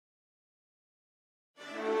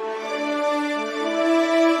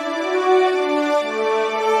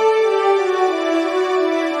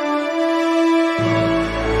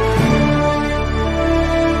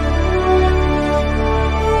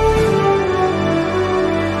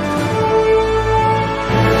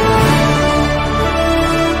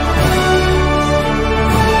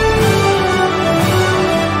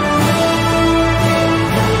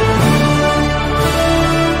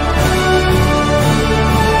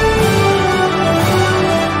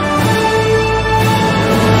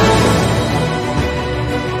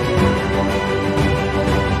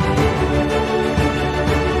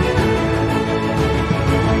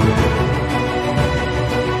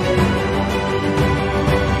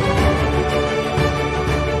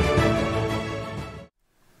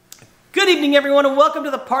evening, everyone, and welcome to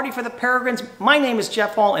the Party for the Peregrines. My name is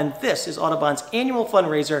Jeff Hall, and this is Audubon's annual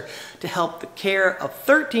fundraiser to help the care of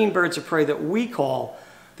 13 birds of prey that we call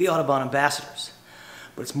the Audubon Ambassadors.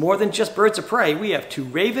 But it's more than just birds of prey. We have 2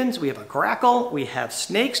 ravens, we have a grackle, we have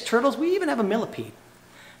snakes, turtles, we even have a millipede.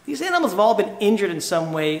 These animals have all been injured in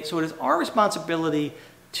some way, so it is our responsibility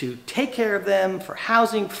to take care of them for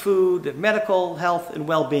housing, food, their medical, health, and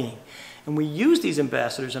well-being. And we use these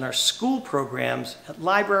ambassadors in our school programs, at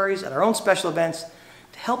libraries, at our own special events,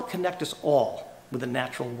 to help connect us all with the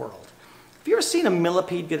natural world. Have you ever seen a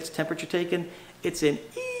millipede get its temperature taken? It's an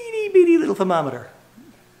itty-bitty little thermometer.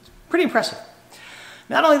 It's pretty impressive.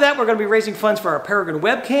 Not only that, we're going to be raising funds for our Peregrine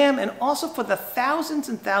webcam and also for the thousands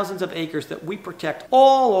and thousands of acres that we protect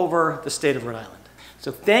all over the state of Rhode Island.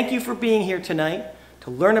 So thank you for being here tonight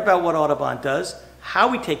to learn about what Audubon does, how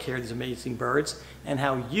we take care of these amazing birds, and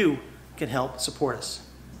how you can help support us.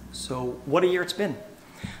 So what a year it's been.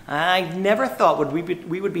 I never thought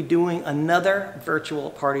we would be doing another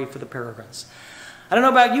virtual party for the Peregrines. I don't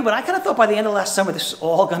know about you, but I kind of thought by the end of last summer this was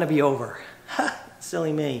all going to be over.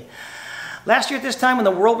 Silly me. Last year at this time when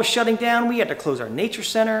the world was shutting down, we had to close our nature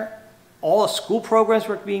center. All the school programs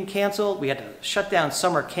were being canceled. We had to shut down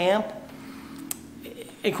summer camp.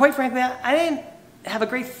 And quite frankly, I didn't have a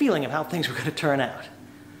great feeling of how things were going to turn out.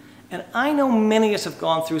 And I know many of us have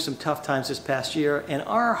gone through some tough times this past year, and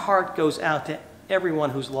our heart goes out to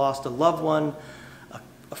everyone who's lost a loved one,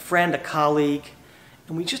 a friend, a colleague,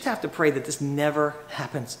 and we just have to pray that this never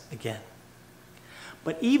happens again.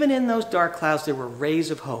 But even in those dark clouds, there were rays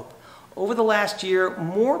of hope. Over the last year,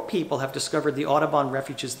 more people have discovered the Audubon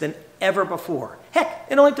refuges than ever before. Heck,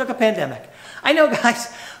 it only took a pandemic. I know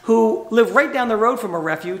guys who live right down the road from a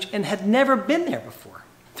refuge and had never been there before.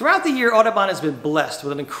 Throughout the year, Audubon has been blessed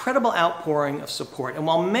with an incredible outpouring of support. And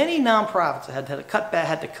while many nonprofits had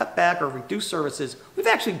to cut back or reduce services, we've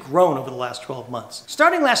actually grown over the last 12 months.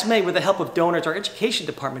 Starting last May, with the help of donors, our education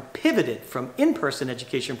department pivoted from in-person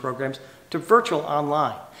education programs to virtual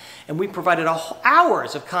online. And we provided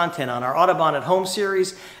hours of content on our Audubon at Home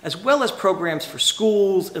series, as well as programs for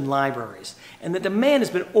schools and libraries. And the demand has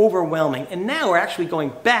been overwhelming. And now we're actually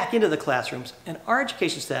going back into the classrooms, and our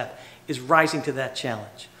education staff is rising to that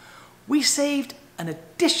challenge. We saved an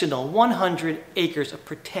additional 100 acres of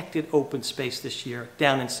protected open space this year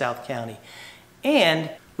down in South County. And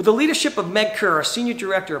with the leadership of Meg Kerr, our Senior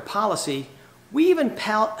Director of Policy, we even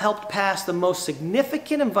helped pass the most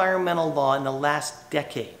significant environmental law in the last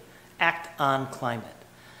decade, Act on Climate.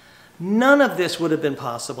 None of this would have been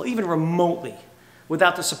possible, even remotely,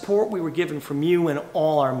 without the support we were given from you and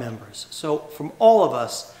all our members. So from all of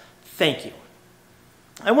us, thank you.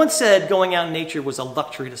 I once said going out in nature was a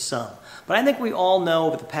luxury to some, but I think we all know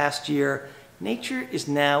over the past year, nature is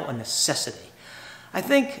now a necessity. I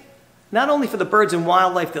think not only for the birds and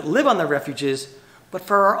wildlife that live on the refuges, but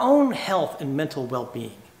for our own health and mental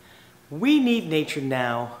well-being. We need nature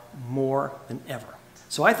now more than ever.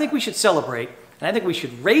 So I think we should celebrate, and I think we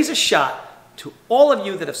should raise a shot to all of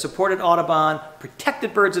you that have supported Audubon,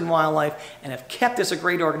 protected birds and wildlife, and have kept this a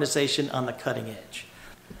great organization on the cutting edge.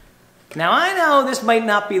 Now, I know this might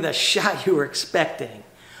not be the shot you were expecting,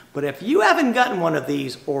 but if you haven't gotten one of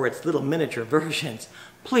these or its little miniature versions,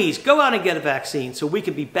 please go out and get a vaccine so we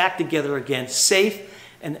can be back together again, safe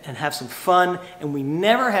and have some fun, and we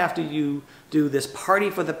never have to do this Party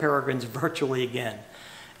for the Peregrines virtually again.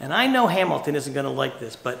 And I know Hamilton isn't going to like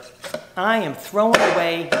this, but I am throwing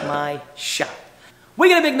away my shot. We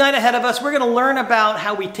got a big night ahead of us. We're going to learn about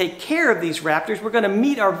how we take care of these raptors. We're going to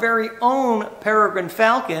meet our very own Peregrine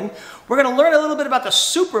Falcon. We're going to learn a little bit about the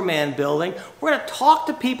Superman building. We're going to talk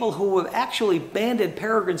to people who have actually banded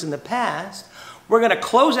peregrines in the past. We're going to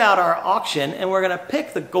close out our auction, and we're going to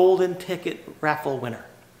pick the golden ticket raffle winner.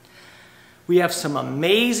 We have some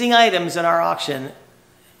amazing items in our auction,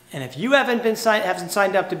 and if you haven't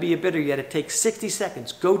signed up to be a bidder yet, it takes 60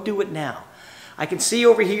 seconds. Go do it now. I can see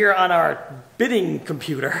over here on our bidding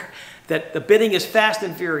computer that the bidding is fast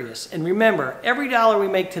and furious. And remember, every dollar we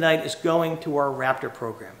make tonight is going to our Raptor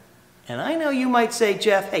program. And I know you might say,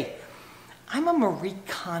 Jeff, hey, I'm a Marie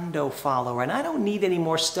Kondo follower and I don't need any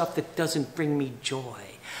more stuff that doesn't bring me joy.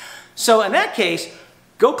 So in that case,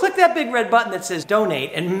 go click that big red button that says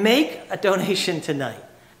donate and make a donation tonight.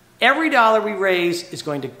 Every dollar we raise is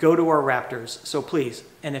going to go to our Raptors. So please,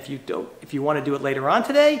 and if you want to do it later on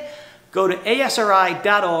today, go to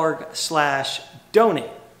asri.org/donate,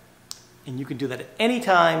 and you can do that at any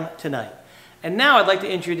time tonight. And now I'd like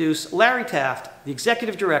to introduce Larry Taft, the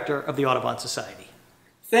Executive Director of the Audubon Society.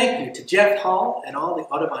 Thank you to Jeff Hall and all the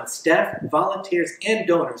Audubon staff, volunteers, and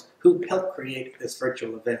donors who helped create this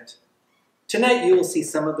virtual event. Tonight you will see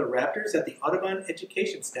some of the raptors that the Audubon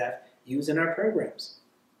education staff use in our programs.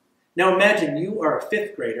 Now imagine you are a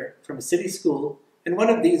 5th grader from a city school and one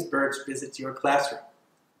of these birds visits your classroom.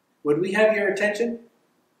 Would we have your attention?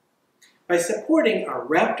 By supporting our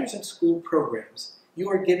Raptors in School programs, you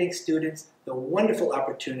are giving students the wonderful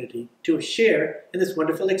opportunity to share in this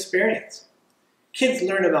wonderful experience. Kids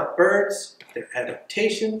learn about birds, their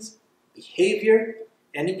adaptations, behavior,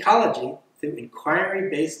 and ecology through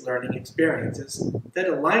inquiry-based learning experiences that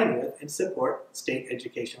align with and support state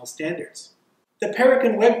educational standards. The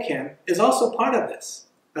Peregrine webcam is also part of this,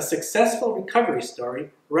 a successful recovery story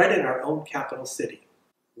right in our own capital city.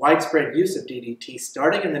 Widespread use of DDT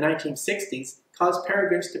starting in the 1960s caused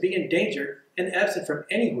peregrines to be endangered and absent from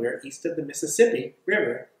anywhere east of the Mississippi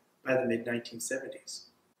River by the mid-1970s.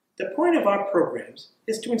 The point of our programs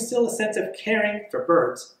is to instill a sense of caring for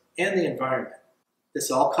birds and the environment. This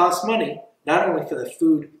all costs money, not only for the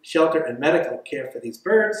food, shelter, and medical care for these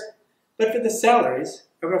birds, but for the salaries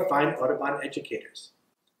of our fine Audubon educators.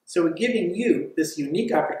 So we're giving you this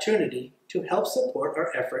unique opportunity to help support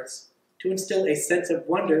our efforts to instill a sense of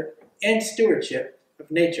wonder and stewardship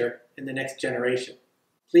of nature in the next generation.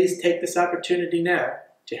 Please take this opportunity now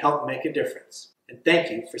to help make a difference. And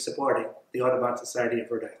thank you for supporting the Audubon Society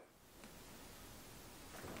of Rhode Island.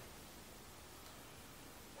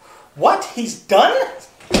 What? He's done?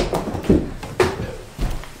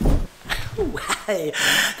 Hey,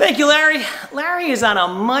 thank you, Larry. Larry is on a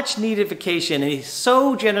much-needed vacation, and he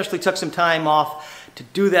so generously took some time off to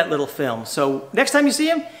do that little film. So next time you see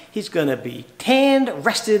him, he's going to be tanned,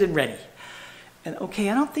 rested, and ready. And okay,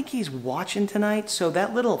 I don't think he's watching tonight, so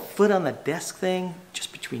that little foot on the desk thing,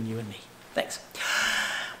 just between you and me. Thanks.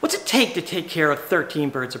 What's it take to take care of 13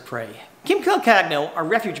 birds of prey? Kim Calcagno, our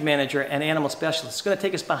refuge manager and animal specialist, is going to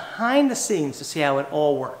take us behind the scenes to see how it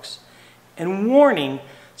all works. And warning,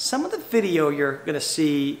 some of the video you're going to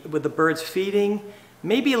see with the birds feeding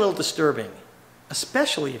may be a little disturbing,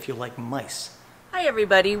 especially if you like mice. Hi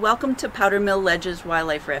everybody, welcome to Powder Mill Ledges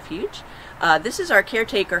Wildlife Refuge. This is our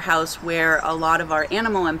caretaker house where a lot of our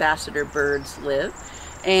animal ambassador birds live.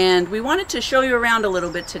 And we wanted to show you around a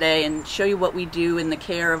little bit today and show you what we do in the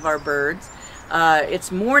care of our birds.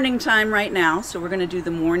 It's morning time right now, so we're going to do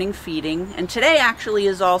the morning feeding. And today actually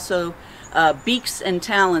is also Beaks and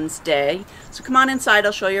Talons Day. So come on inside,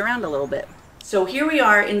 I'll show you around a little bit. So here we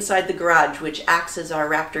are inside the garage, which acts as our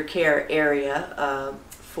raptor care area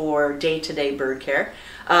for day-to-day bird care.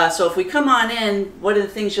 So if we come on in, one of the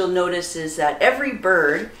things you'll notice is that every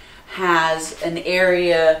bird has an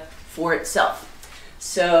area for itself.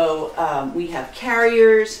 So we have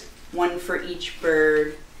carriers, one for each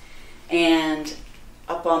bird, and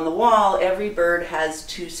up on the wall, every bird has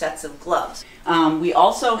 2 sets of gloves. We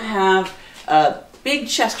also have big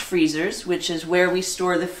chest freezers, which is where we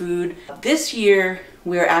store the food. This year,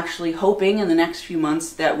 we're actually hoping in the next few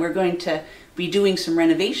months that we're going to be doing some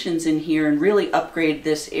renovations in here and really upgrade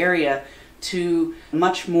this area to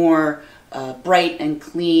much more bright and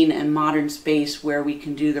clean and modern space where we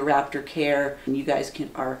can do the raptor care, and you guys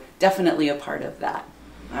are definitely a part of that.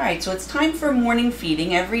 Alright, so it's time for morning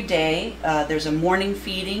feeding. Every day there's a morning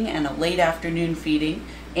feeding and a late afternoon feeding,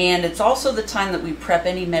 and it's also the time that we prep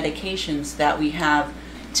any medications that we have.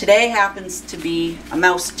 Today happens to be a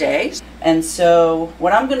mouse day, and so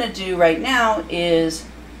what I'm going to do right now is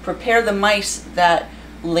prepare the mice that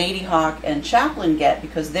Ladyhawk and Chaplain get,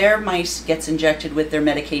 because their mice gets injected with their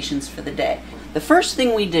medications for the day. The first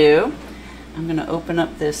thing we do, I'm going to open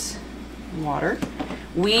up this water.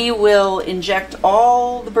 We will inject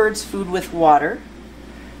all the birds' food with water,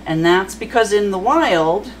 and that's because in the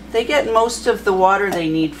wild they get most of the water they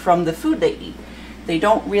need from the food they eat. They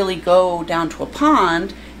don't really go down to a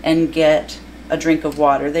pond and get a drink of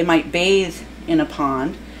water. They might bathe in a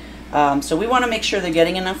pond, so we want to make sure they're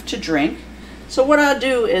getting enough to drink. So what I'll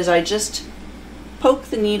do is I just poke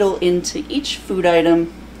the needle into each food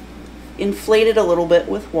item, inflate it a little bit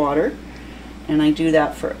with water, and I do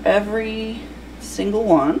that for every single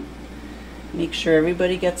one. Make sure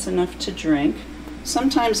everybody gets enough to drink.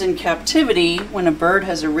 Sometimes in captivity, when a bird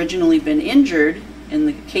has originally been injured, in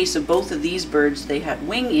the case of both of these birds, they had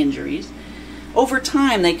wing injuries, over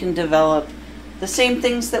time they can develop the same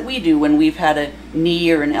things that we do when we've had a knee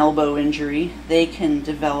or an elbow injury. They can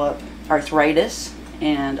develop arthritis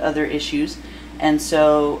and other issues, and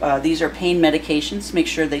so these are pain medications. Make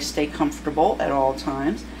sure they stay comfortable at all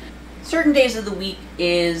times. Certain days of the week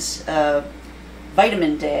is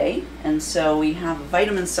vitamin day, and so we have a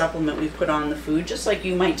vitamin supplement we put on the food, just like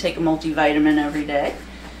you might take a multivitamin every day.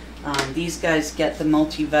 These guys get the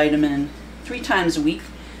multivitamin 3 times a week,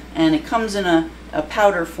 and it comes in a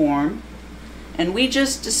powder form, and we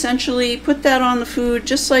just essentially put that on the food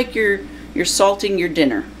just like you're salting your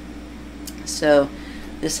dinner. So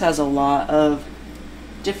this has a lot of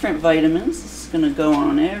different vitamins. This is going to go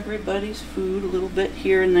on everybody's food a little bit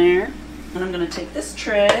here and there. And I'm going to take this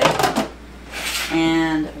tray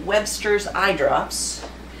and Webster's eye drops.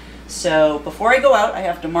 So before I go out, I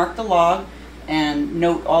have to mark the log and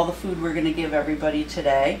note all the food we're going to give everybody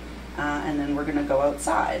today, and then we're going to go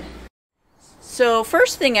outside. So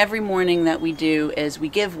first thing every morning that we do is we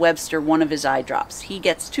give Webster one of his eye drops. He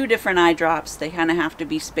gets 2 different eye drops. They kind of have to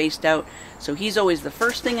be spaced out, so he's always the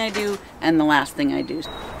first thing I do and the last thing I do.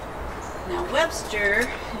 Now Webster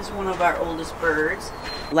is one of our oldest birds.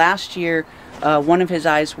 Last year one of his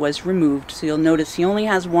eyes was removed, so you'll notice he only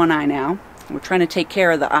has one eye now. We're trying to take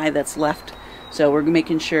care of the eye that's left, so we're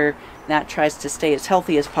making sure that tries to stay as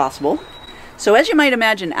healthy as possible. So as you might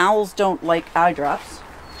imagine, owls don't like eye drops,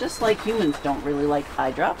 just like humans don't really like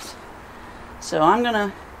eye drops. So I'm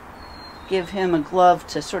gonna give him a glove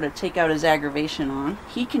to sort of take out his aggravation on.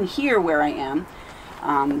 He can hear where I am.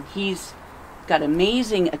 He's got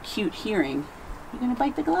amazing acute hearing. You gonna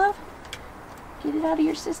bite the glove? Get it out of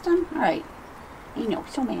your system? All right. You know,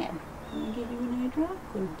 so mad. I'm gonna give you an eye drop?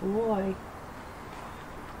 Good boy.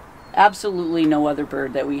 Absolutely no other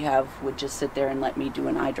bird that we have would just sit there and let me do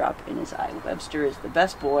an eye drop in his eye. Webster is the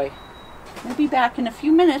best boy. We'll be back in a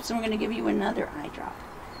few minutes and we're going to give you another eye drop,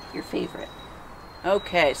 your favorite.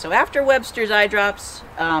 Okay, so after Webster's eye drops,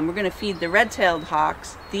 we're going to feed the red-tailed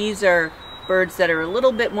hawks. These are birds that are a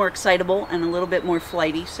little bit more excitable and a little bit more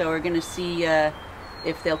flighty, so we're going to see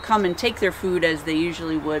if they'll come and take their food as they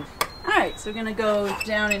usually would. Alright, so we're going to go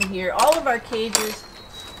down in here. All of our cages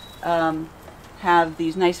have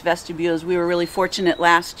these nice vestibules. We were really fortunate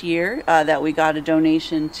last year that we got a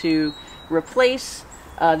donation to replace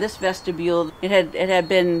this vestibule. It had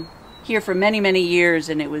been here for many years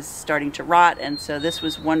and it was starting to rot, and so this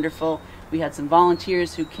was wonderful. We had some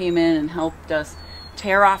volunteers who came in and helped us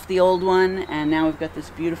tear off the old one, and now we've got this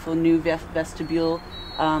beautiful new vestibule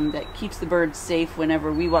that keeps the birds safe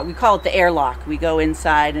whenever we want. We call it the airlock. We go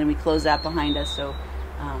inside and we close that behind us, so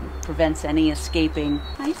prevents any escaping.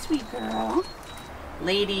 Hi, sweet girl.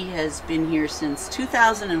 Lady has been here since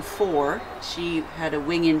 2004. She had a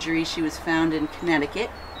wing injury. She was found in Connecticut,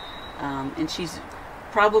 and she's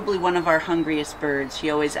probably one of our hungriest birds. She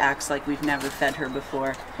always acts like we've never fed her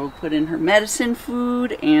before. We'll put in her medicine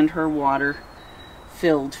food and her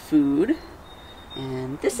water-filled food.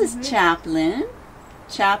 And this is Chaplin.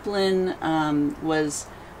 Chaplin was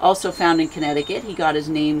also found in Connecticut. He got his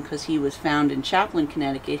name because he was found in Chaplin,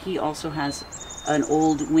 Connecticut. He also has an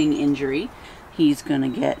old wing injury. He's gonna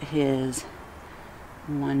get his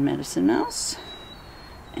one medicine mouse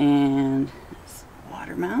and his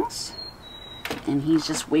water mouse, and he's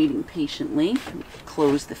just waiting patiently.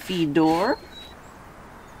 Close the feed door.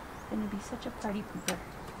 Gonna be such a party pooper.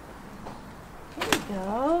 There you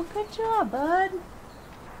go. Good job, bud.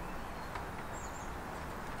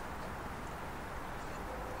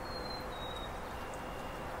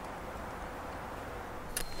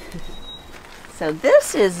 So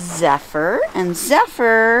this is Zephyr, and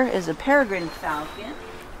Zephyr is a Peregrine Falcon.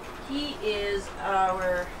 He is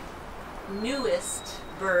our newest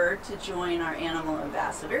bird to join our animal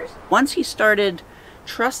ambassadors. Once he started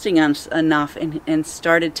trusting us enough and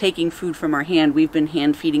started taking food from our hand, we've been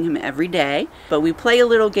hand feeding him every day. But we play a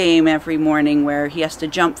little game every morning where he has to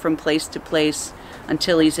jump from place to place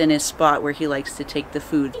until he's in his spot where he likes to take the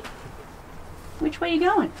food. Which way are you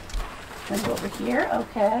going? Wanna go over here?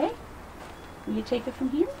 Okay. Will you take it from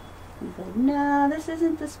here? He's like, no, this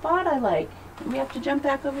isn't the spot I like. We have to jump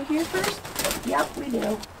back over here first? Yep, we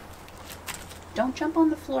do. Don't jump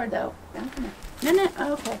on the floor, though. Don't come here.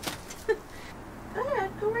 No, okay. Go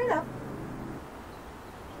ahead, go right up.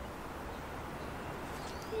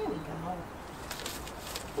 Here we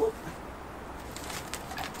go. Oop.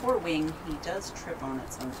 Poor wing, he does trip on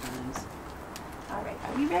it sometimes. All right,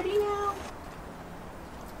 are we ready now?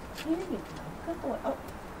 Here you go. Good boy. Oh.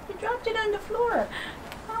 You dropped it on the floor.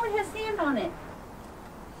 Now it has sand on it.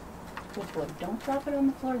 Good boy, don't drop it on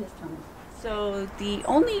the floor this time. So the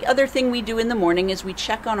only other thing we do in the morning is we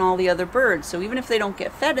check on all the other birds. So even if they don't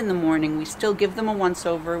get fed in the morning, we still give them a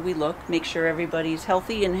once-over. We look, make sure everybody's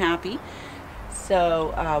healthy and happy.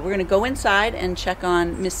 So we're going to go inside and check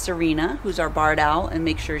on Miss Serena, who's our barred owl, and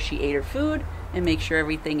make sure she ate her food and make sure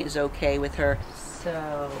everything is okay with her.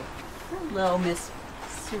 So, hello, Miss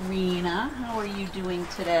Serena, how are you doing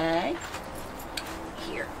today?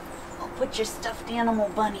 Here, I'll put your stuffed animal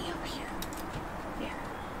bunny up here. There.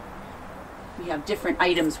 We have different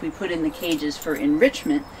items we put in the cages for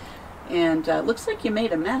enrichment, and looks like you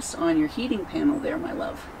made a mess on your heating panel there, my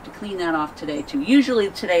love. To clean that off today too. Usually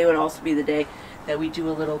today would also be the day that we do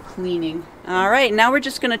a little cleaning. All right, now we're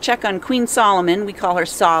just going to check on Queen Solomon. We call her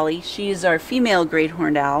Solly. She's our female great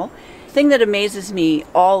horned owl. The thing that amazes me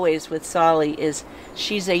always with Solly is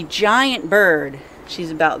she's a giant bird.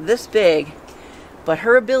 She's about this big, but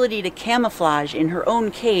her ability to camouflage in her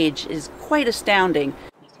own cage is quite astounding.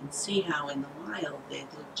 You can see how in the wild they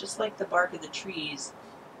look just like the bark of the trees.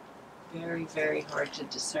 Very, very hard to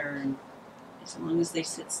discern as long as they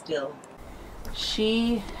sit still.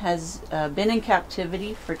 She has been in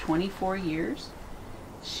captivity for 24 years.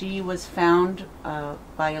 She was found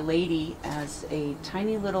by a lady as a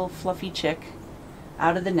tiny little fluffy chick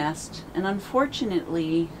out of the nest, and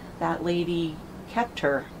unfortunately that lady kept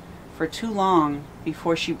her for too long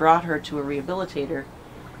before she brought her to a rehabilitator,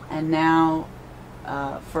 and now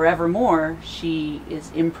forevermore she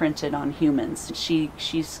is imprinted on humans.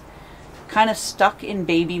 She's kind of stuck in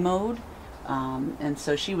baby mode. And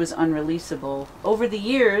so she was unreleasable. Over the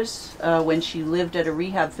years, when she lived at a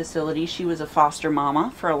rehab facility, she was a foster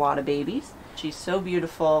mama for a lot of babies. She's so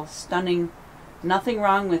beautiful, stunning, nothing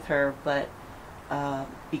wrong with her, but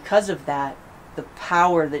because of that, the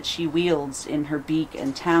power that she wields in her beak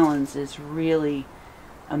and talons is really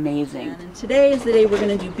amazing. And today is the day we're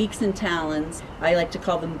going to do beaks and talons. I like to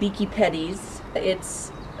call them beaky petties.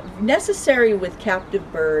 It's necessary with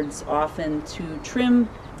captive birds often to trim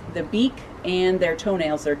the beak and their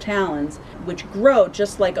toenails, their talons, which grow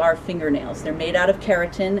just like our fingernails. They're made out of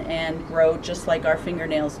keratin and grow just like our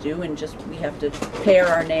fingernails do, and just we have to pare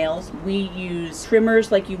our nails. We use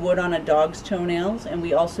trimmers like you would on a dog's toenails, and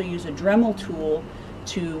we also use a Dremel tool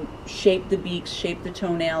to shape the beaks, shape the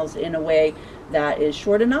toenails in a way that is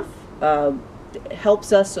short enough,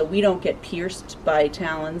 helps us so we don't get pierced by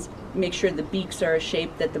talons, make sure the beaks are a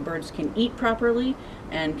shape that the birds can eat properly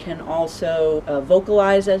and can also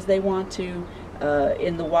vocalize as they want to.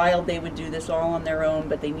 In the wild they would do this all on their own,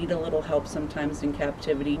 but they need a little help sometimes in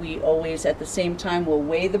captivity. We always at the same time will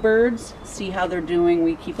weigh the birds, see how they're doing.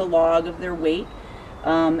 We keep a log of their weight,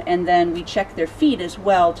 and then we check their feet as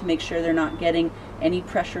well to make sure they're not getting any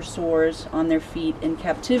pressure sores on their feet. In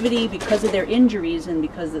captivity, because of their injuries and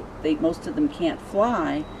because most of them can't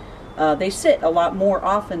fly, they sit a lot more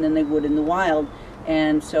often than they would in the wild,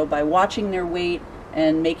 and so by watching their weight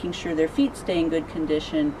and making sure their feet stay in good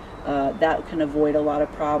condition, that can avoid a lot of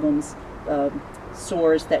problems,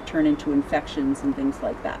 sores that turn into infections and things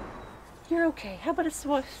like that. You're okay. How about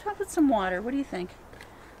some water? What do you think?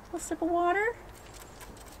 A little sip of water?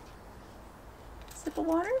 Sip of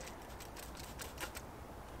water?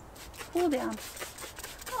 Cool down.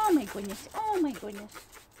 Oh my goodness. Oh my goodness.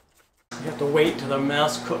 You have to wait till the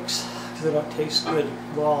mouse cooks because they don't taste good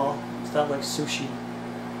raw. It's not like sushi,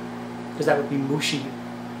 because that would be mushy.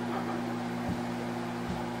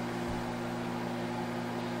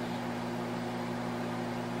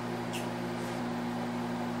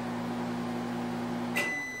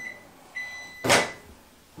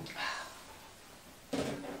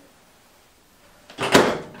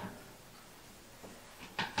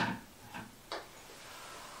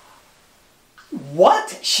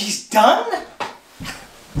 What? She's done?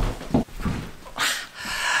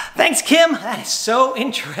 Thanks, Kim. That is so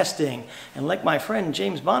interesting. And like my friend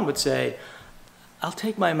James Bond would say, I'll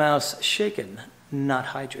take my mouse shaken, not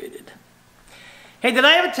hydrated. Hey, did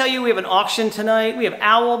I ever tell you we have an auction tonight? We have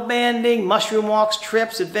owl banding, mushroom walks,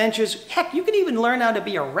 trips, adventures. Heck, you can even learn how to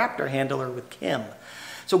be a raptor handler with Kim.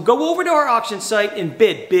 So go over to our auction site and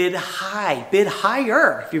bid high, bid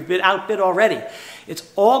higher if you've been outbid already. It's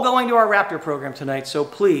all going to our Raptor program tonight, so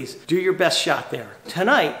please do your best shot there.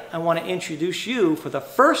 Tonight, I want to introduce you for the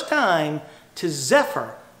first time to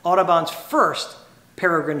Zephyr, Audubon's first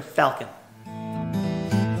Peregrine Falcon.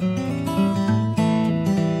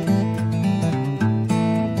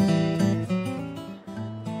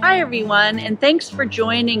 Hi everyone, and thanks for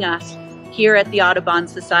joining us here at the Audubon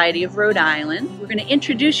Society of Rhode Island. We're going to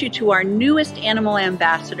introduce you to our newest animal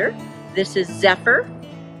ambassador. This is Zephyr,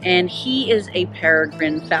 and he is a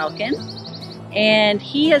peregrine falcon. And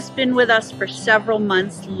he has been with us for several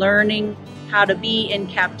months learning how to be in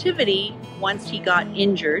captivity once he got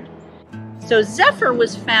injured. So Zephyr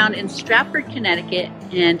was found in Stratford, Connecticut,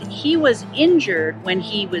 and he was injured when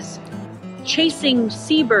he was chasing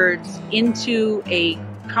seabirds into a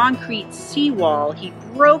concrete seawall. He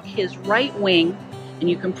broke his right wing, and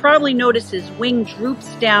you can probably notice his wing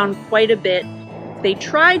droops down quite a bit. They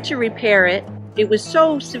tried to repair it. It was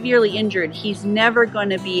so severely injured, he's never going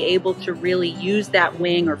to be able to really use that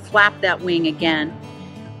wing or flap that wing again.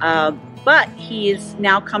 But he has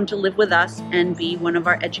now come to live with us and be one of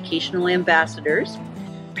our educational ambassadors.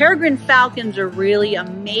 Peregrine falcons are really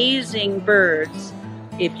amazing birds.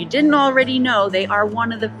 if you didn't already know, they are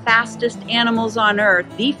one of the fastest animals on Earth,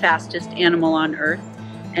 the fastest animal on Earth.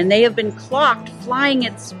 And they have been clocked flying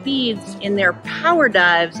at speeds in their power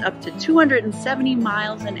dives up to 270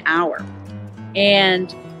 miles an hour.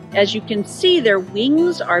 And as you can see, their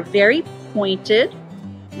wings are very pointed.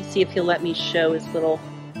 Let me see if he'll let me show his little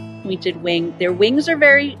pointed wing. Their wings are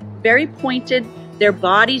very, very pointed. Their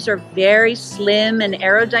bodies are very slim and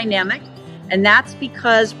aerodynamic. And that's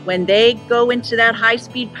because when they go into that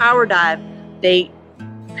high-speed power dive, they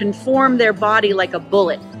conform their body like a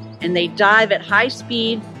bullet. And they dive at high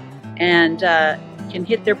speed and can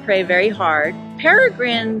hit their prey very hard.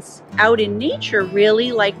 Peregrines out in nature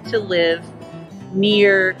really like to live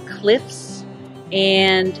near cliffs,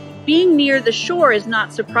 and being near the shore is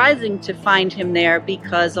not surprising to find him there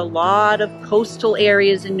because a lot of coastal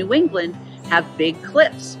areas in New England have big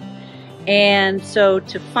cliffs. And so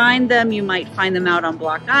to find them, you might find them out on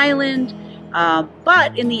Block Island.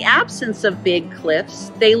 But in the absence of big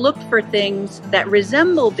cliffs, they look for things that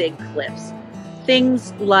resemble big cliffs.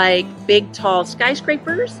 Things like big, tall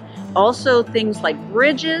skyscrapers, also things like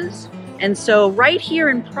bridges. And so right here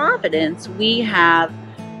in Providence, we have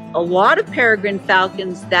a lot of peregrine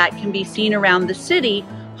falcons that can be seen around the city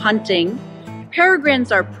hunting.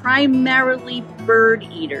 Peregrines are primarily bird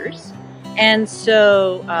eaters. And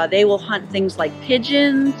so they will hunt things like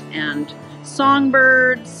pigeons and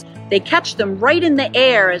songbirds. They catch them right in the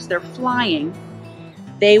air as they're flying.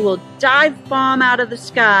 They will dive bomb out of the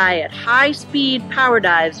sky at high-speed power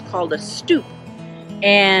dives called a stoop.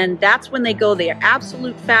 And that's when they go their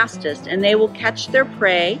absolute fastest, and they will catch their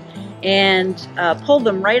prey and pull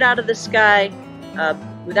them right out of the sky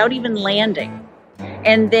without even landing.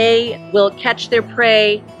 And they will catch their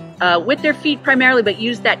prey with their feet primarily, but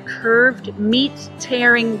use that curved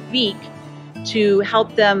meat-tearing beak to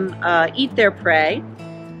help them eat their prey.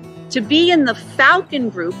 To be in the falcon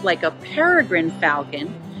group, like a peregrine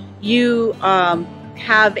falcon, you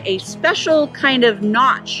have a special kind of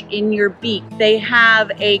notch in your beak. They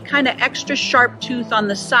have a kind of extra sharp tooth on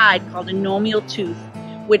the side called a nomial tooth,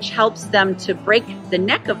 which helps them to break the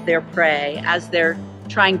neck of their prey as they're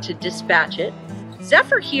trying to dispatch it.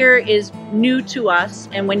 Zephyr here is new to us,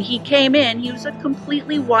 and when he came in, he was a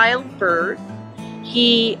completely wild bird.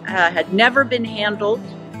 He had never been handled,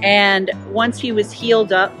 and once he was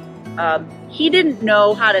healed up, he didn't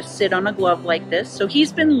know how to sit on a glove like this, so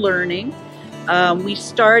he's been learning. We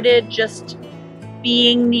started just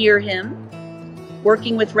being near him.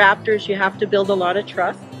 Working with raptors, you have to build a lot of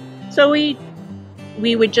trust. So we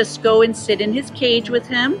would just go and sit in his cage with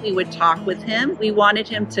him. We would talk with him. We wanted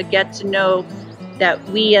him to get to know that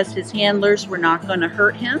we as his handlers were not going to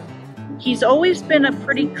hurt him. He's always been a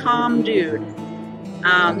pretty calm dude.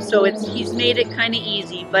 So he's made it kind of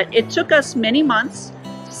easy, but it took us many months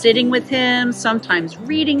sitting with him, sometimes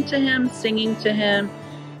reading to him, singing to him,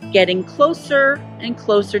 getting closer and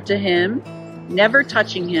closer to him, never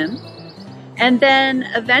touching him. And then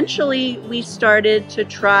eventually we started to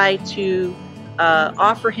try to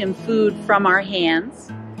offer him food from our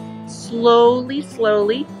hands.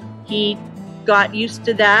 Slowly, he got used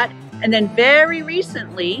to that. And then very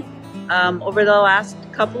recently, over the last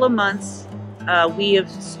couple of months, we have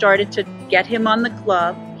started to get him on the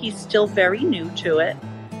glove. He's still very new to it.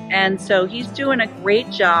 And so he's doing a great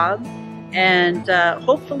job. And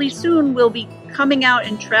hopefully soon we'll be coming out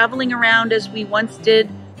and traveling around as we once did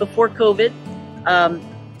before COVID,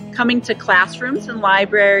 coming to classrooms and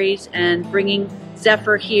libraries and bringing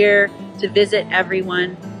Zephyr here to visit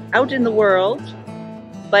everyone out in the world.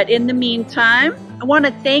 But in the meantime, I want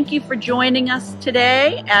to thank you for joining us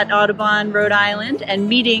today at Audubon, Rhode Island, and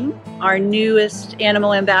meeting our newest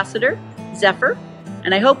animal ambassador, Zephyr.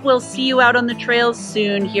 And I hope we'll see you out on the trails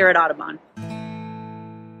soon here at Audubon.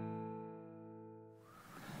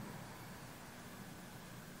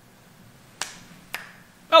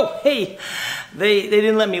 Oh, hey, they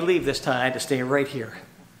didn't let me leave this time. I had to stay right here.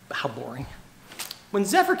 How boring. When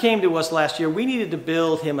Zephyr came to us last year, we needed to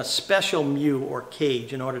build him a special mew or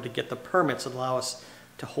cage in order to get the permits that allow us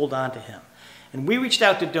to hold on to him. And we reached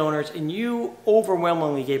out to donors, and you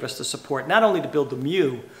overwhelmingly gave us the support, not only to build the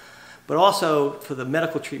mew, but also for the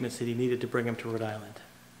medical treatments that he needed to bring him to Rhode Island.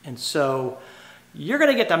 And so you're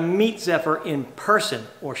going to get to meet Zephyr in person,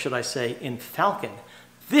 or should I say in Falcon,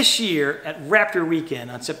 this year at Raptor Weekend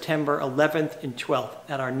on September 11th and 12th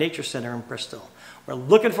at our Nature Center in Bristol. We're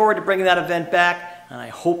looking forward to bringing that event back, and I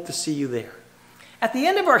hope to see you there. At the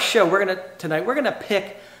end of our show tonight, we're going to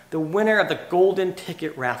pick the winner of the Golden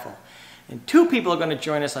Ticket Raffle. And two people are going to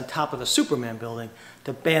join us on top of the Superman building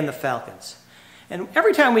to ban the Falcons. And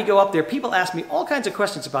every time we go up there, people ask me all kinds of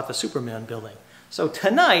questions about the Superman building. So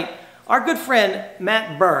tonight, Our good friend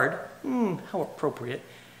Matt Bird, how appropriate,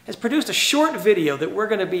 has produced a short video that we're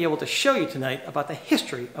going to be able to show you tonight about the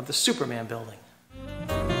history of the Superman building.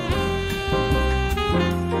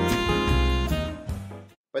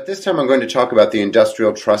 But this time I'm going to talk about the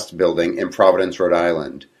Industrial Trust Building in Providence, Rhode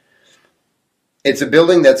Island. It's a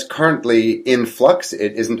building that's currently in flux.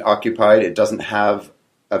 It isn't occupied. It doesn't have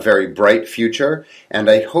a very bright future, and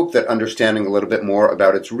I hope that understanding a little bit more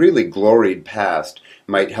about its really gloried past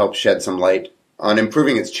might help shed some light on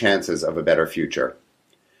improving its chances of a better future.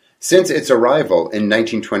 Since its arrival in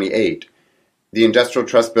 1928, the Industrial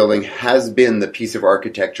Trust Building has been the piece of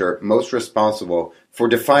architecture most responsible for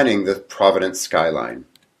defining the Providence skyline.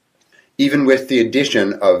 Even with the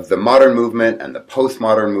addition of the modern movement and the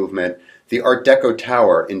postmodern movement, the Art Deco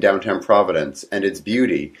Tower in downtown Providence and its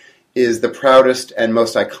beauty is the proudest and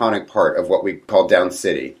most iconic part of what we call Down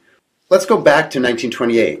City. Let's go back to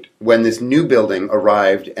 1928, when this new building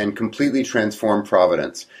arrived and completely transformed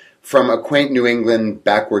Providence from a quaint New England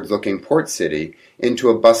backwards-looking port city into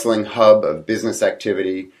a bustling hub of business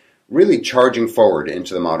activity, really charging forward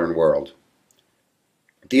into the modern world.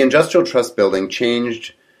 The Industrial Trust Building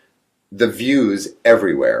changed the views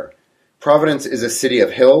everywhere. Providence is a city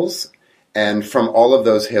of hills, and from all of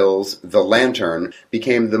those hills, the lantern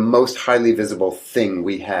became the most highly visible thing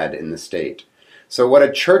we had in the state. So what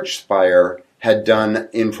a church spire had done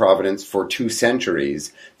in Providence for 2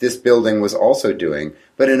 centuries, this building was also doing,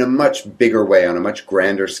 but in a much bigger way, on a much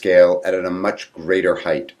grander scale, and at a much greater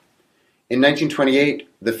height. In 1928,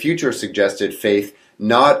 the future suggested faith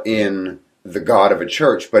not in the God of a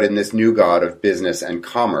church, but in this new God of business and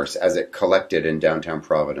commerce as it collected in downtown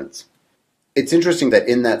Providence. It's interesting that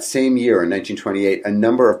in that same year, in 1928, a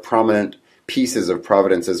number of prominent pieces of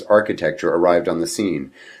Providence's architecture arrived on the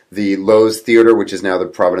scene. The Lowe's Theater, which is now the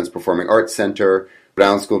Providence Performing Arts Center, Rhode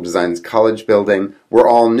Island School of Design's College Building, were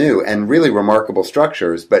all new and really remarkable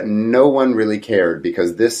structures, but no one really cared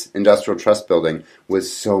because this Industrial Trust Building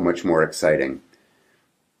was so much more exciting.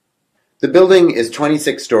 The building is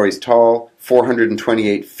 26 stories tall,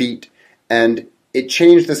 428 feet, and it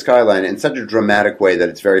changed the skyline in such a dramatic way that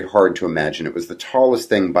it's very hard to imagine. It was the tallest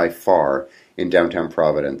thing by far in downtown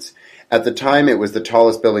Providence. At the time, it was the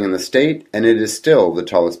tallest building in the state, and it is still the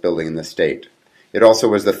tallest building in the state. It also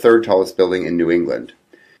was the 3rd tallest building in New England.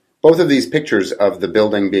 Both of these pictures of the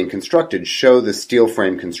building being constructed show the steel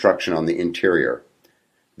frame construction on the interior,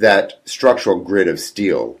 that structural grid of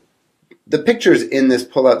steel. The pictures in this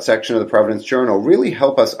pull-out section of the Providence Journal really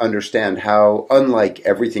help us understand how unlike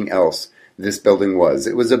everything else this building was.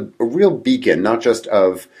 It was a real beacon, not just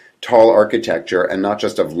of tall architecture and not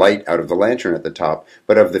just of light out of the lantern at the top,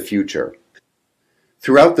 but of the future.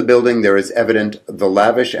 Throughout the building there is evident the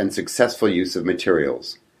lavish and successful use of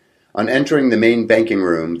materials. On entering the main banking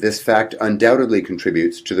room, this fact undoubtedly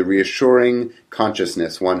contributes to the reassuring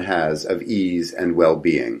consciousness one has of ease and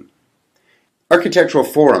well-being. Architectural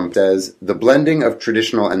Forum says, the blending of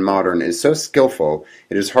traditional and modern is so skillful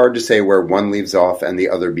it is hard to say where one leaves off and the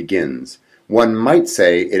other begins. One might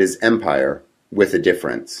say it is empire with a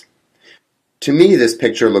difference. To me, this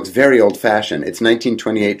picture looks very old-fashioned. It's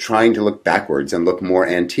 1928 trying to look backwards and look more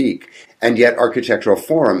antique, and yet Architectural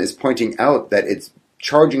Forum is pointing out that it's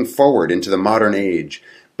charging forward into the modern age,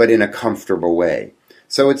 but in a comfortable way.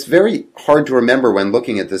 So it's very hard to remember when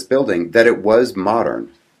looking at this building that it was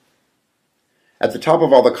modern. At the top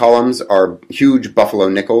of all the columns are huge buffalo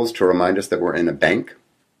nickels to remind us that we're in a bank.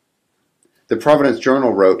 The Providence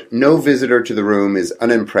Journal wrote, "No visitor to the room is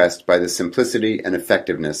unimpressed by the simplicity and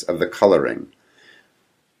effectiveness of the coloring."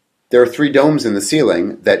 There are 3 domes in the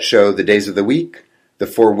ceiling that show the days of the week, the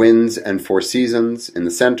 4 winds and 4 seasons in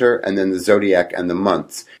the center, and then the zodiac and the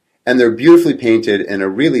months. And they're beautifully painted in a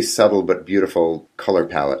really subtle but beautiful color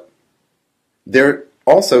palette. They're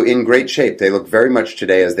also in great shape. They look very much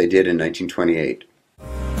today as they did in 1928.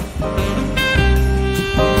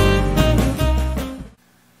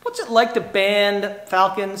 What's it like to band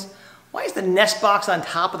falcons? Why is the nest box on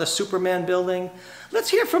top of the Superman building? Let's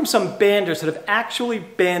hear from some banders that have actually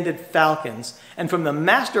banded falcons, and from the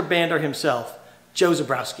master bander himself, Joe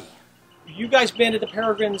Zbyrowski. You guys banded the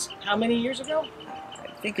Peregrines how many years ago?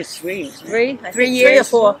 I think it's 3. 3? 3 years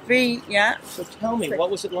or 4. 3, yeah. So tell me, what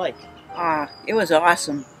was it like? It was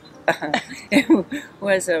awesome. It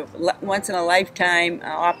was a once-in-a-lifetime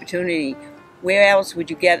opportunity. Where else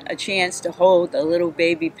would you get a chance to hold a little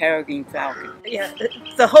baby Peregrine Falcon? Yeah,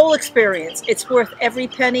 the whole experience. It's worth every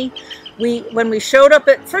penny. When we showed up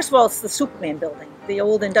at, first of all, it's the Superman building, the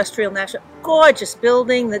old Industrial National, gorgeous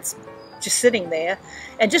building that's just sitting there.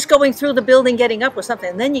 And just going through the building, getting up was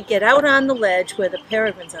something. And then you get out on the ledge where the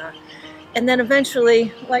Peregrines are. and then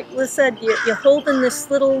eventually, like Liz said, you're holding this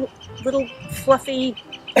little fluffy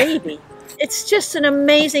baby. It's just an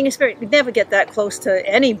amazing experience. You never get that close to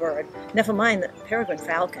any bird, never mind the Peregrine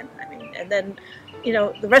Falcon. I mean, and then, you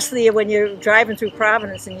know, the rest of the year when you're driving through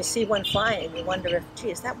Providence and you see one flying, you wonder if,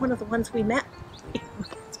 gee, is that one of the ones we met?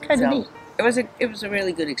 It's kind of neat. It was a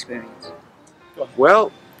really good experience.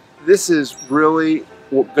 Well, this is really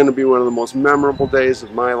going to be one of the most memorable days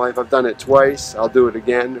of my life. I've done it twice. I'll do it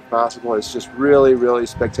again if possible. It's just really, really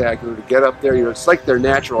spectacular to get up there. You know, it's like their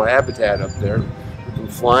natural habitat up there. You can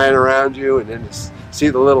flying around you and then see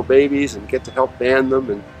the little babies and get to help band them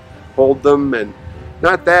and hold them. And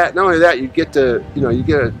not only that, you get to, you know, you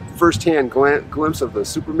get a first-hand glimpse of the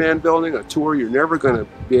Superman building, a tour you're never going to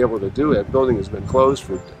be able to do. That building has been closed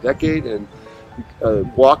for a decade, and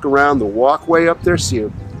walk around the walkway up there, see a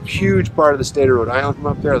huge part of the state of Rhode Island from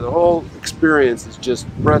up there. The whole experience is just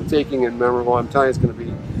breathtaking and memorable. I'm telling you, it's going to be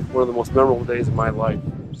one of the most memorable days of my life,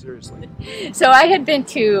 seriously. So I had been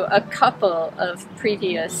to a couple of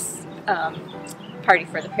previous Party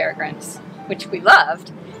for the Peregrines, which we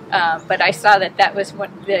loved, but I saw that was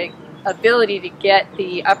the ability to get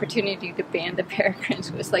the opportunity to band the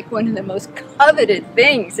Peregrines was like one of the most coveted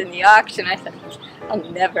things in the auction. I thought, I'll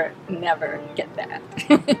never get that.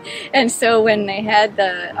 And so when they had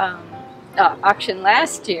the auction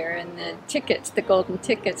last year and the tickets, the golden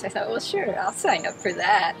tickets, I thought, well, sure, I'll sign up for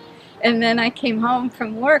that. And then I came home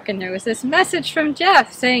from work and there was this message from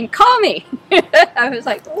Jeff saying, call me. I was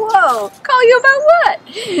like, whoa, call you about what?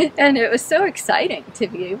 And it was so exciting to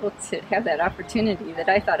be able to have that opportunity that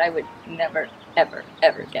I thought I would never, ever,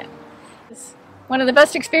 ever get. It's one of the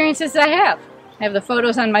best experiences I have. I have the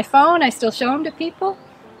photos on my phone. I still show them to people.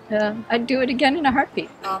 I'd do it again in a heartbeat.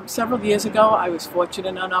 Several years ago, I was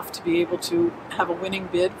fortunate enough to be able to have a winning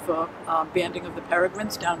bid for banding of the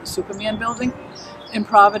Peregrines down in the Superman building in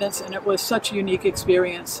Providence, and it was such a unique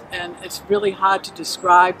experience, and it's really hard to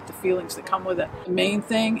describe the feelings that come with it. The main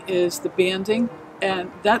thing is the banding, and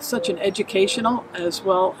that's such an educational as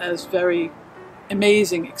well as very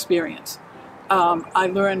amazing experience. I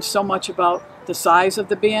learned so much about the size of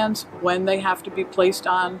the bands, when they have to be placed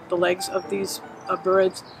on the legs of these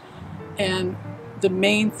birds, and the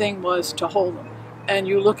main thing was to hold them. And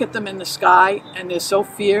you look at them in the sky and they're so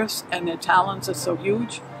fierce and their talons are so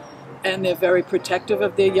huge and they're very protective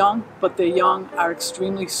of their young, but their young are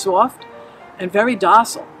extremely soft and very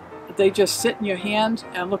docile. They just sit in your hand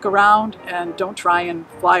and look around and don't try and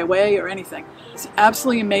fly away or anything. It's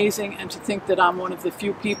absolutely amazing, and to think that I'm one of the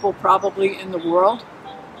few people probably in the world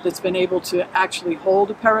that's been able to actually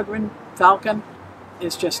hold a Peregrine Falcon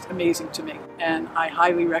is just amazing to me. And I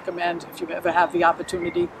highly recommend, if you ever have the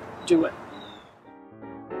opportunity, do it.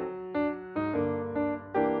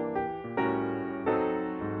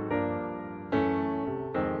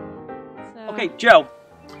 Okay, Joe,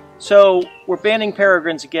 so we're banding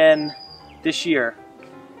peregrines again this year,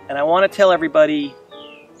 and I want to tell everybody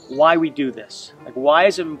why we do this. Like, why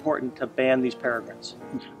is it important to band these peregrines?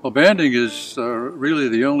 Well, banding is really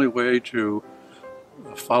the only way to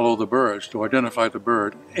follow the birds, to identify the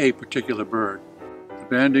bird, a particular bird. The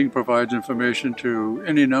banding provides information to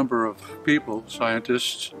any number of people,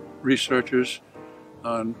 scientists, researchers,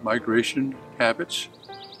 on migration habits,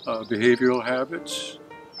 behavioral habits,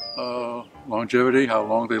 longevity, how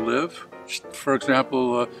long they live. For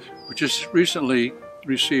example, we just recently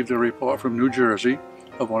received a report from New Jersey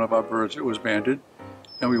of one of our birds that was banded,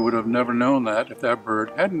 and we would have never known that if that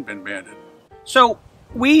bird hadn't been banded. So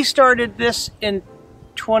we started this in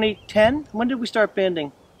 2010. When did we start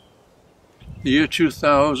banding? The year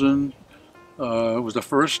 2000 was the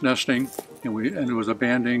first nesting, and it was a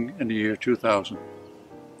banding in the year 2000.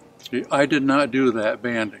 See, I did not do that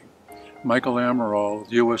banding. Michael Amaral,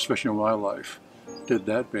 U.S. Fish and Wildlife, did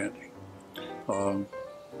that banding.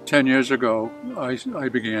 10 years ago, I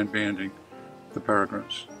began banding the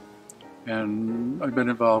peregrines, and I've been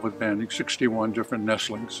involved with banding 61 different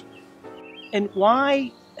nestlings. And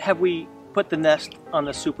why have we put the nest on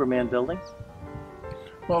the Superman building?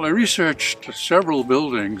 Well, I researched several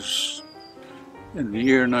buildings in the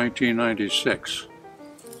year 1996,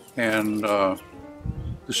 and the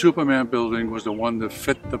Superman building was the one that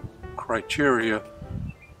fit the criteria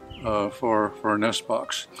for a nest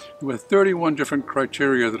box. There were 31 different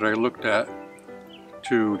criteria that I looked at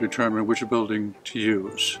to determine which building to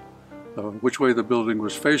use. Which way the building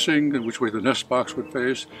was facing and which way the nest box would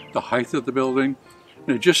face, the height of the building.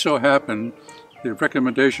 And it just so happened the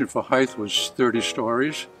recommendation for height was 30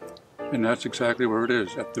 stories, and that's exactly where it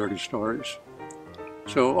is, at 30 stories.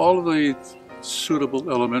 So all of the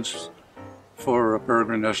suitable elements for a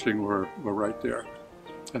peregrine nesting were right there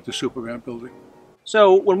at the Superman building.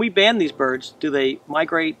 So when we ban these birds, do they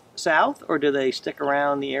migrate south or do they stick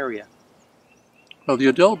around the area? Well, the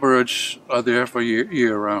adult birds are there for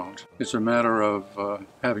year round. It's a matter of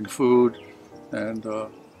having food and a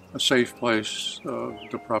safe place,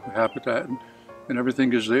 the proper habitat, and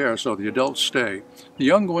everything is there, so the adults stay. The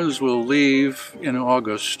young ones will leave in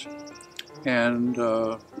August and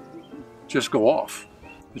just go off.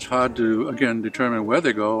 It's hard to, again, determine where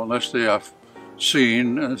they go unless they are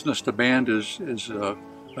seen, unless the band is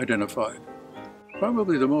identified.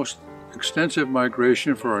 Probably the most extensive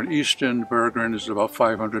migration for an eastern peregrine is about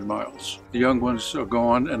 500 miles. The young ones are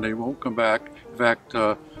gone and they won't come back. In fact,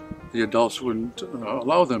 the adults wouldn't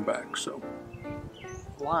allow them back. So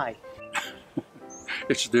Why?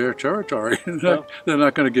 it's their territory. They're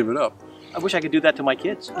not going to give it up. I wish I could do that to my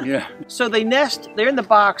kids. Yeah. So they nest, they're in the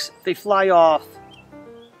box, they fly off.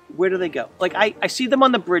 Where do they go? Like I see them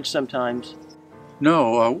on the bridge sometimes.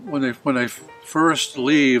 No, when they first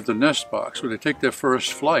leave the nest box, when they take their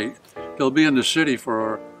first flight, they'll be in the city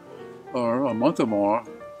for a month or more,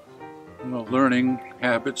 learning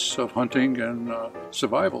habits of hunting and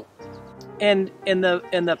survival. And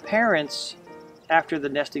the parents, after the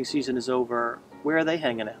nesting season is over, where are they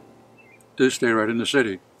hanging out? They stay right in the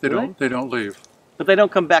city. They don't leave. But they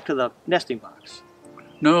don't come back to the nesting box.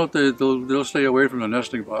 No, they'll stay away from the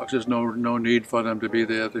nesting box. There's no need for them to be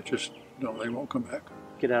there. They won't come back.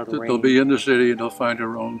 Get out of the rain. They'll be in the city and they'll find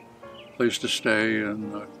their own place to stay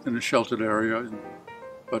and in a sheltered area,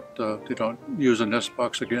 but they don't use a nest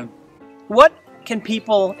box again. What can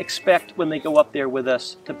people expect when they go up there with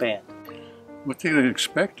us to band? What they can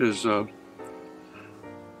expect is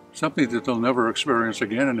something that they'll never experience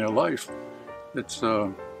again in their life. It's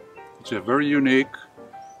a very unique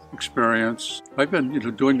experience. I've been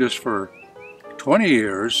doing this for 20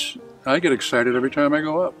 years. I get excited every time I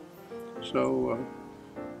go up. So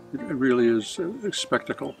it really is a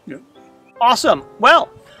spectacle. Yeah. Awesome.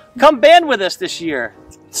 Well, come band with us this year.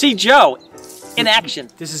 See Joe in action.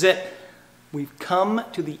 This is it. We've come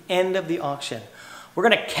to the end of the auction. We're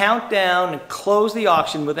going to count down and close the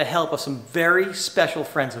auction with the help of some very special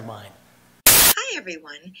friends of mine. Hi,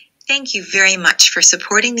 everyone. Thank you very much for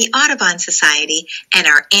supporting the Audubon Society and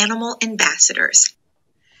our animal ambassadors.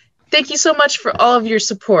 Thank you so much for all of your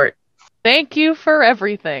support. Thank you for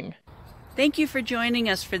everything. Thank you for joining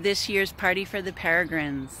us for this year's Party for the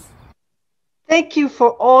Peregrines. Thank you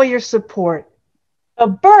for all your support. The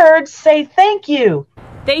birds say thank you.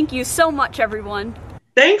 Thank you so much, everyone.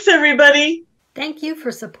 Thanks, everybody. Thank you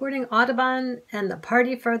for supporting Audubon and the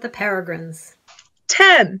Party for the Peregrines.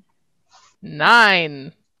 10,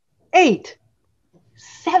 9, 8,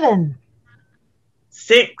 7,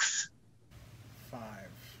 6,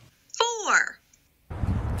 4,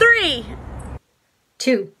 3,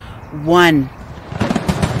 2, 1.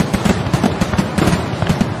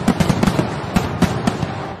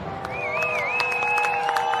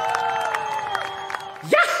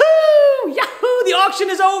 The auction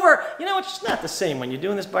is over. You know, it's just not the same when you're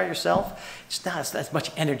doing this by yourself. It's not as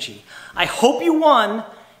much energy. I hope you won,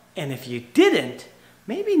 and if you didn't,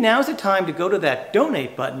 maybe now's the time to go to that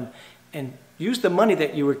donate button and use the money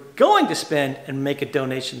that you were going to spend and make a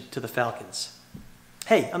donation to the Falcons.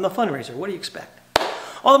 Hey, I'm the fundraiser. What do you expect?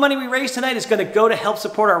 All the money we raise tonight is going to go to help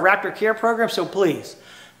support our Raptor Care program, so please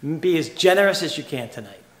be as generous as you can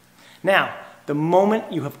tonight. Now, the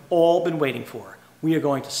moment you have all been waiting for. We are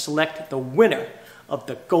going to select the winner of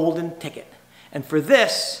the golden ticket. And for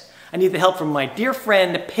this, I need the help from my dear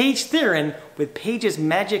friend, Paige Theron, with Paige's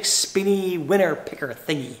magic spinny winner picker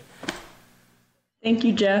thingy. Thank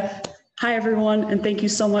you, Jeff. Hi, everyone, and thank you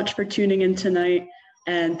so much for tuning in tonight.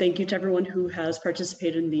 And thank you to everyone who has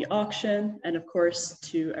participated in the auction, and of course,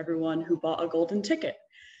 to everyone who bought a golden ticket.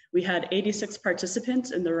 We had 86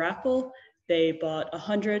 participants in the raffle. They bought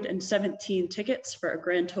 117 tickets for a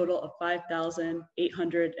grand total of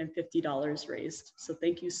 $5,850 raised. So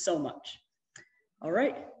thank you so much. All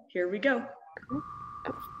right, here we go.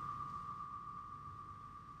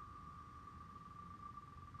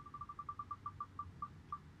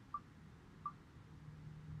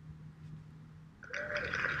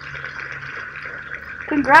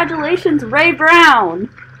 Congratulations, Ray Brown.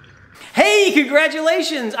 Hey,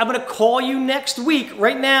 congratulations! I'm going to call you next week.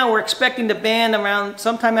 Right now, we're expecting to band around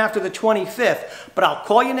sometime after the 25th, but I'll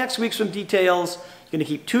call you next week with some details. You're going to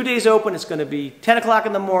keep 2 days open. It's going to be 10 o'clock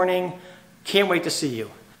in the morning. Can't wait to see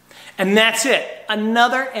you. And that's it.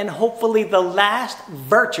 Another and hopefully the last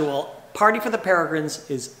virtual Party for the Peregrines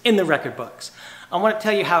is in the record books. I want to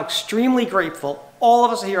tell you how extremely grateful all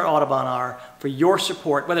of us here at Audubon are for your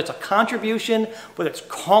support, whether it's a contribution, whether it's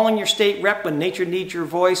calling your state rep when nature needs your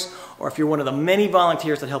voice, or if you're one of the many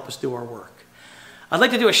volunteers that help us do our work. I'd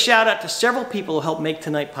like to do a shout out to several people who helped make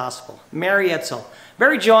tonight possible. Mary Edsall.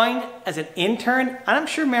 Mary joined as an intern, and I'm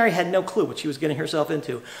sure Mary had no clue what she was getting herself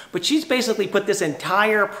into, but she's basically put this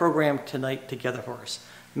entire program tonight together for us.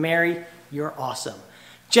 Mary, you're awesome.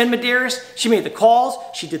 Jen Medeiros, she made the calls,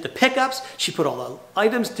 she did the pickups, she put all the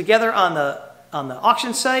items together on the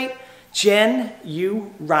auction site. Jen,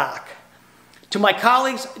 you rock. To my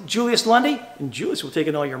colleagues, Julius Lundy, and Julius will take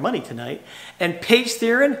in all your money tonight, and Paige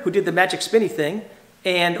Theron, who did the magic spinny thing,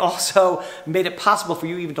 and also made it possible for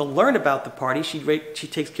you even to learn about the party. She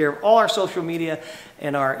takes care of all our social media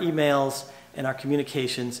and our emails and our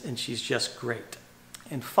communications, and she's just great.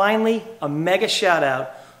 And finally, a mega shout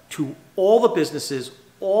out to all the businesses,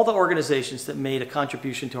 all the organizations that made a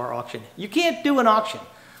contribution to our auction. You can't do an auction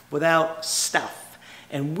without stuff,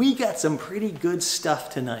 and we got some pretty good stuff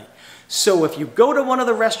tonight. So if you go to one of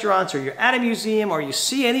the restaurants or you're at a museum or you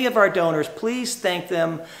see any of our donors, please thank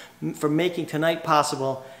them for making tonight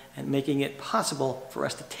possible and making it possible for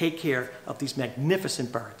us to take care of these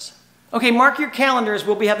magnificent birds. Okay, mark your calendars.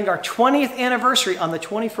 We'll be having our 20th anniversary on the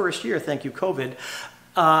 21st year, thank you COVID,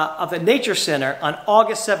 of the Nature Center on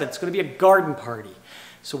August 7th. It's going to be a garden party.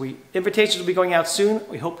 So invitations will be going out soon.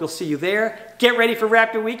 We hope we'll see you there. Get ready for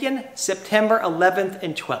Raptor Weekend, September 11th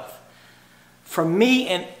and 12th. From me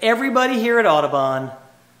and everybody here at Audubon,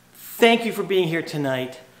 thank you for being here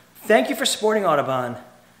tonight. Thank you for supporting Audubon.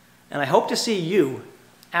 And I hope to see you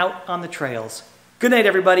out on the trails. Good night,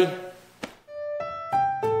 everybody.